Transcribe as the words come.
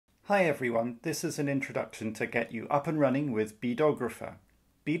Hi everyone, this is an introduction to get you up and running with Beadographer.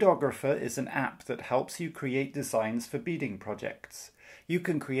 Beadographer is an app that helps you create designs for beading projects. You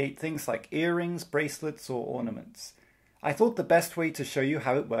can create things like earrings, bracelets, or ornaments. I thought the best way to show you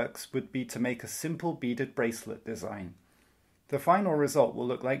how it works would be to make a simple beaded bracelet design. The final result will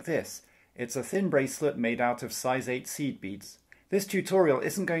look like this. It's a thin bracelet made out of size 8 seed beads. This tutorial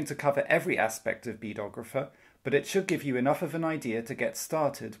isn't going to cover every aspect of Beadographer, but it should give you enough of an idea to get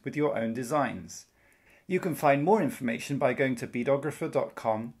started with your own designs. You can find more information by going to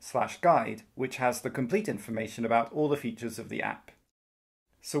beadographer.com/guide, which has the complete information about all the features of the app.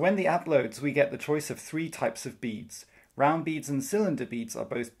 So when the app loads, we get the choice of 3 types of beads. Round beads and cylinder beads are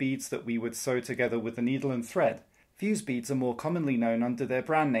both beads that we would sew together with a needle and thread. Fuse beads are more commonly known under their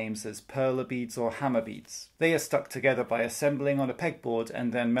brand names as perler beads or hammer beads. They are stuck together by assembling on a pegboard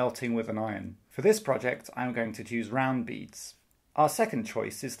and then melting with an iron. For this project, I'm going to choose round beads. Our second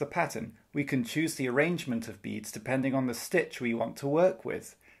choice is the pattern. We can choose the arrangement of beads depending on the stitch we want to work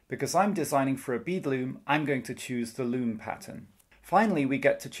with. Because I'm designing for a bead loom, I'm going to choose the loom pattern. Finally, we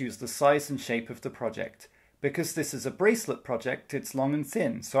get to choose the size and shape of the project. Because this is a bracelet project, it's long and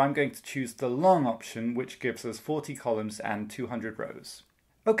thin, so I'm going to choose the long option, which gives us 40 columns and 200 rows.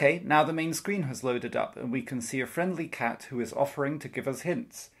 Okay, now the main screen has loaded up and we can see a friendly cat who is offering to give us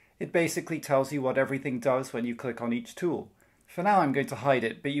hints. It basically tells you what everything does when you click on each tool. For now I'm going to hide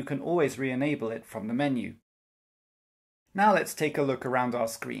it, but you can always re-enable it from the menu. Now let's take a look around our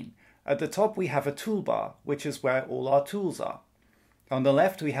screen. At the top we have a toolbar, which is where all our tools are. On the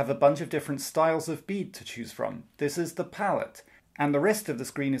left we have a bunch of different styles of bead to choose from. This is the palette, and the rest of the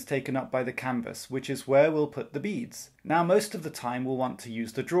screen is taken up by the canvas, which is where we'll put the beads. Now most of the time we'll want to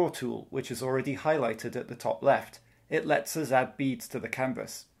use the draw tool, which is already highlighted at the top left. It lets us add beads to the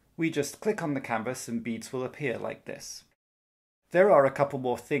canvas. We just click on the canvas and beads will appear like this. There are a couple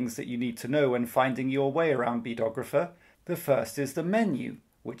more things that you need to know when finding your way around Beadographer. The first is the menu,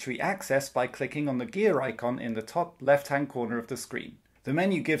 which we access by clicking on the gear icon in the top left-hand corner of the screen. The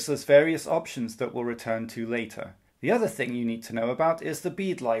menu gives us various options that we'll return to later. The other thing you need to know about is the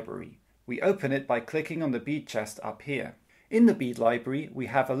bead library. We open it by clicking on the bead chest up here. In the bead library, we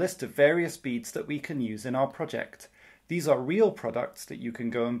have a list of various beads that we can use in our project. These are real products that you can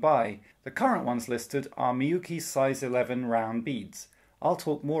go and buy. The current ones listed are Miyuki size 11 round beads. I'll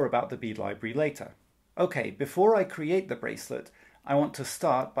talk more about the bead library later. Okay, before I create the bracelet, I want to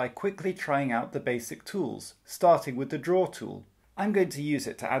start by quickly trying out the basic tools, starting with the draw tool. I'm going to use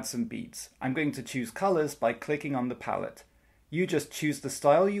it to add some beads. I'm going to choose colors by clicking on the palette. You just choose the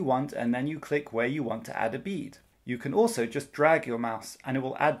style you want and then you click where you want to add a bead. You can also just drag your mouse and it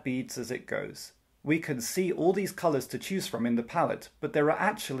will add beads as it goes. We can see all these colors to choose from in the palette, but there are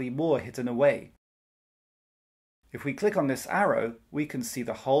actually more hidden away. If we click on this arrow, we can see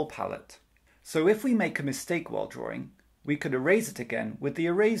the whole palette. So if we make a mistake while drawing, we can erase it again with the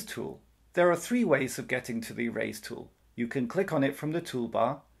erase tool. There are 3 ways of getting to the erase tool. You can click on it from the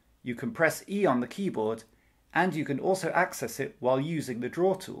toolbar, you can press E on the keyboard, and you can also access it while using the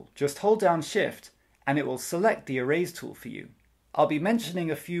draw tool. Just hold down Shift and it will select the erase tool for you. I'll be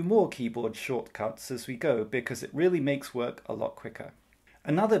mentioning a few more keyboard shortcuts as we go because it really makes work a lot quicker.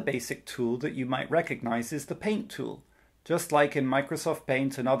 Another basic tool that you might recognize is the Paint tool. Just like in Microsoft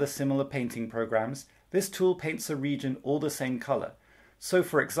Paint and other similar painting programs, this tool paints a region all the same color. So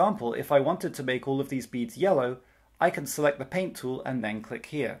for example, if I wanted to make all of these beads yellow, I can select the Paint tool and then click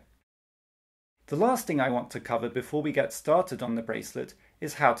here. The last thing I want to cover before we get started on the bracelet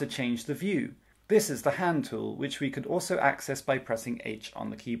is how to change the view. This is the Hand tool, which we can also access by pressing H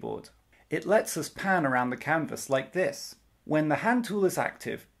on the keyboard. It lets us pan around the canvas like this. When the Hand tool is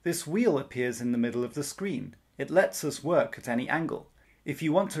active, this wheel appears in the middle of the screen. It lets us work at any angle. If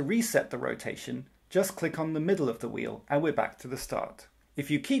you want to reset the rotation, just click on the middle of the wheel and we're back to the start.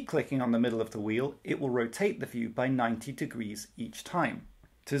 If you keep clicking on the middle of the wheel, it will rotate the view by 90 degrees each time.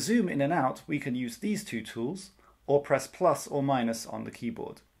 To zoom in and out, we can use these 2 tools, or press plus or minus on the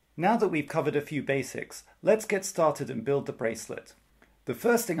keyboard. Now that we've covered a few basics, let's get started and build the bracelet. The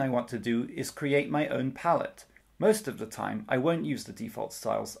first thing I want to do is create my own palette. Most of the time, I won't use the default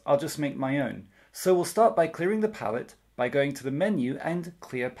styles, I'll just make my own. So we'll start by clearing the palette by going to the menu and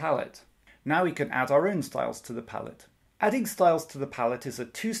Clear Palette. Now we can add our own styles to the palette. Adding styles to the palette is a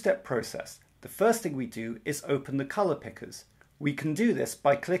 2-step process. The first thing we do is open the color pickers. We can do this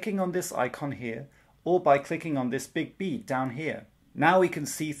by clicking on this icon here or by clicking on this big bead down here. Now we can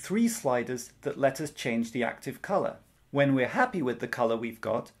see 3 sliders that let us change the active color. When we're happy with the color we've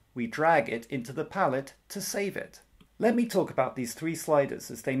got, we drag it into the palette to save it. Let me talk about these 3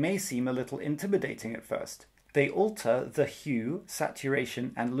 sliders as they may seem a little intimidating at first. They alter the hue,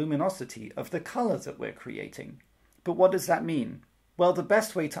 saturation, and luminosity of the color that we're creating. But what does that mean? Well, the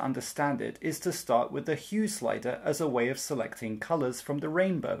best way to understand it is to start with the hue slider as a way of selecting colors from the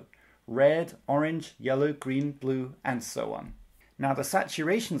rainbow: red, orange, yellow, green, blue, and so on. Now the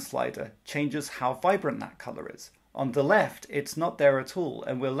saturation slider changes how vibrant that color is. On the left, it's not there at all,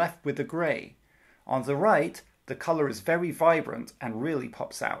 and we're left with the gray. On the right, the color is very vibrant and really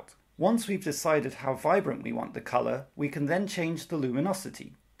pops out. Once we've decided how vibrant we want the color, we can then change the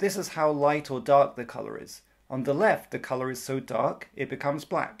luminosity. This is how light or dark the color is. On the left, the color is so dark, it becomes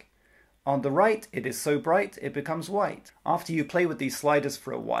black. On the right, it is so bright, it becomes white. After you play with these sliders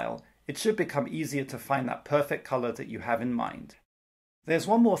for a while, it should become easier to find that perfect color that you have in mind. There's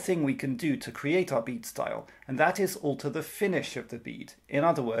one more thing we can do to create our bead style, and that is alter the finish of the bead. In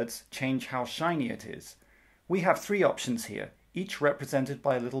other words, change how shiny it is. We have three options here, each represented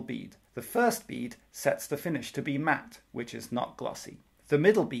by a little bead. The first bead sets the finish to be matte, which is not glossy. The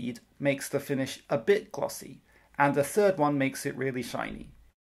middle bead makes the finish a bit glossy, and the third one makes it really shiny.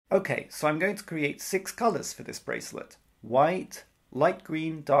 Okay, so I'm going to create 6 colors for this bracelet: white, light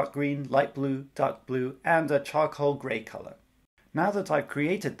green, light blue, dark blue, and a charcoal grey color. Now that I've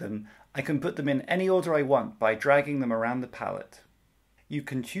created them, I can put them in any order I want by dragging them around the palette. You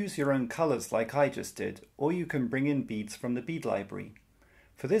can choose your own colors like I just did, or you can bring in beads from the bead library.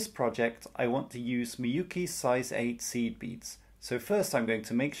 For this project, I want to use Miyuki's size 8 seed beads, so first I'm going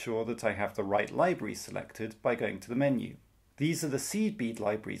to make sure that I have the right library selected by going to the menu. These are the seed bead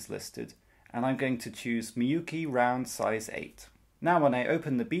libraries listed, and I'm going to choose Miyuki round size 8. Now when I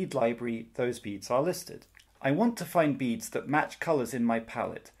open the bead library, those beads are listed. I want to find beads that match colors in my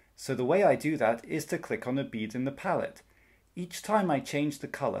palette, so the way I do that is to click on a bead in the palette. Each time I change the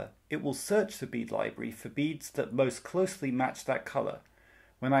color, it will search the bead library for beads that most closely match that color.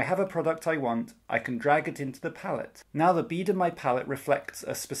 When I have a product I want, I can drag it into the palette. Now the bead in my palette reflects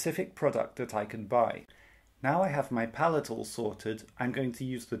a specific product that I can buy. Now I have my palette all sorted, I'm going to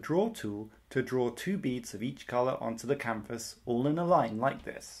use the draw tool to draw 2 beads of each color onto the canvas, all in a line like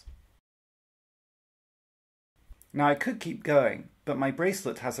this. Now I could keep going, but my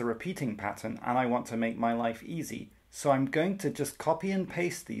bracelet has a repeating pattern and I want to make my life easy, so I'm going to just copy and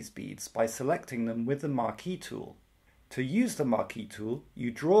paste these beads by selecting them with the marquee tool. To use the marquee tool,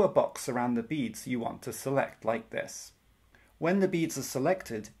 you draw a box around the beads you want to select like this. When the beads are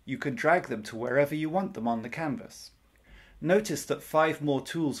selected, you can drag them to wherever you want them on the canvas. Notice that 5 more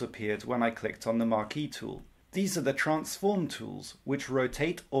tools appeared when I clicked on the marquee tool. These are the transform tools, which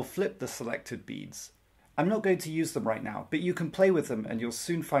rotate or flip the selected beads. I'm not going to use them right now, but you can play with them and you'll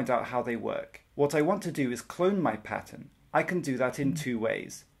soon find out how they work. What I want to do is clone my pattern. I can do that in 2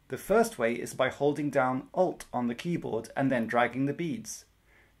 ways. The first way is by holding down Alt on the keyboard and then dragging the beads.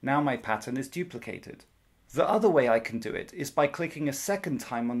 Now my pattern is duplicated. The other way I can do it is by clicking a second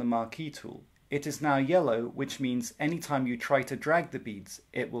time on the marquee tool. It is now yellow, which means anytime you try to drag the beads,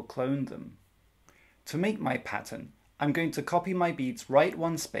 it will clone them. To make my pattern, I'm going to copy my beads right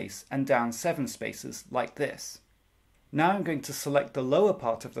 1 space and down 7 spaces like this. Now I'm going to select the lower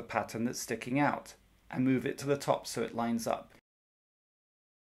part of the pattern that's sticking out and move it to the top so it lines up.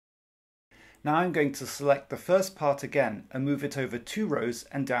 Now I'm going to select the first part again and move it over 2 rows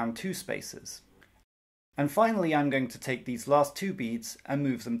and down 2 spaces. And finally I'm going to take these last 2 beads and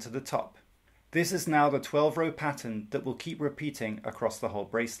move them to the top. This is now the 12-row pattern that will keep repeating across the whole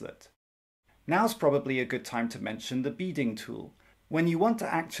bracelet. Now's probably a good time to mention the beading tool. When you want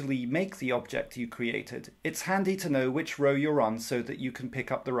to actually make the object you created, it's handy to know which row you're on so that you can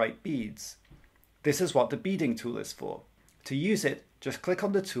pick up the right beads. This is what the beading tool is for. To use it, just click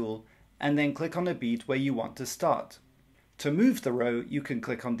on the tool and then click on a bead where you want to start. To move the row, you can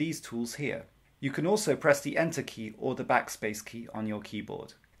click on these tools here. You can also press the Enter key or the backspace key on your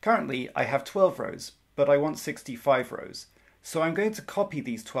keyboard. Currently, I have 12 rows, but I want 65 rows. So I'm going to copy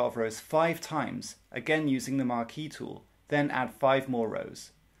these 12 rows 5 times, again using the marquee tool, then add 5 more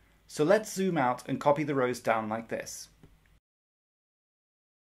rows. So let's zoom out and copy the rows down like this.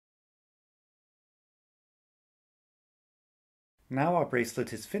 Now our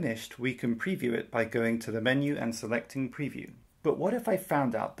bracelet is finished, we can preview it by going to the menu and selecting Preview. But what if I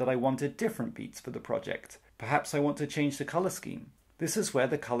found out that I wanted different beads for the project? Perhaps I want to change the color scheme. This is where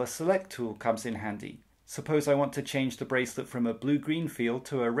the Color Select tool comes in handy. Suppose I want to change the bracelet from a blue-green feel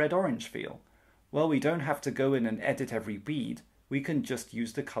to a red-orange feel. Well, we don't have to go in and edit every bead. We can just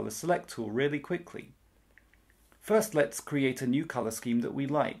use the Color Select tool really quickly. First, let's create a new color scheme that we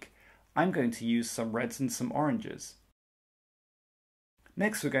like. I'm going to use some reds and some oranges.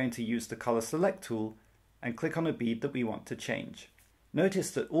 Next, we're going to use the Color Select tool and click on a bead that we want to change.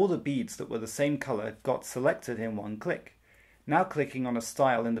 Notice that all the beads that were the same colour got selected in one click. Now clicking on a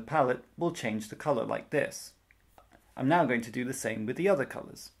style in the palette will change the colour like this. I'm now going to do the same with the other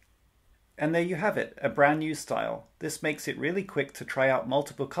colours. And there you have it, a brand new style. This makes it really quick to try out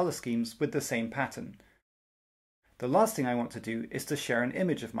multiple colour schemes with the same pattern. The last thing I want to do is to share an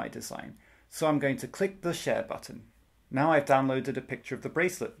image of my design, so I'm going to click the share button. Now I've downloaded a picture of the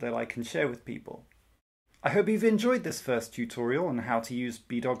bracelet that I can share with people. I hope you've enjoyed this first tutorial on how to use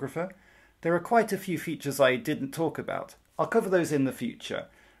Beadographer. There are quite a few features I didn't talk about. I'll cover those in the future,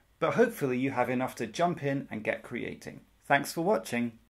 but hopefully you have enough to jump in and get creating. Thanks for watching.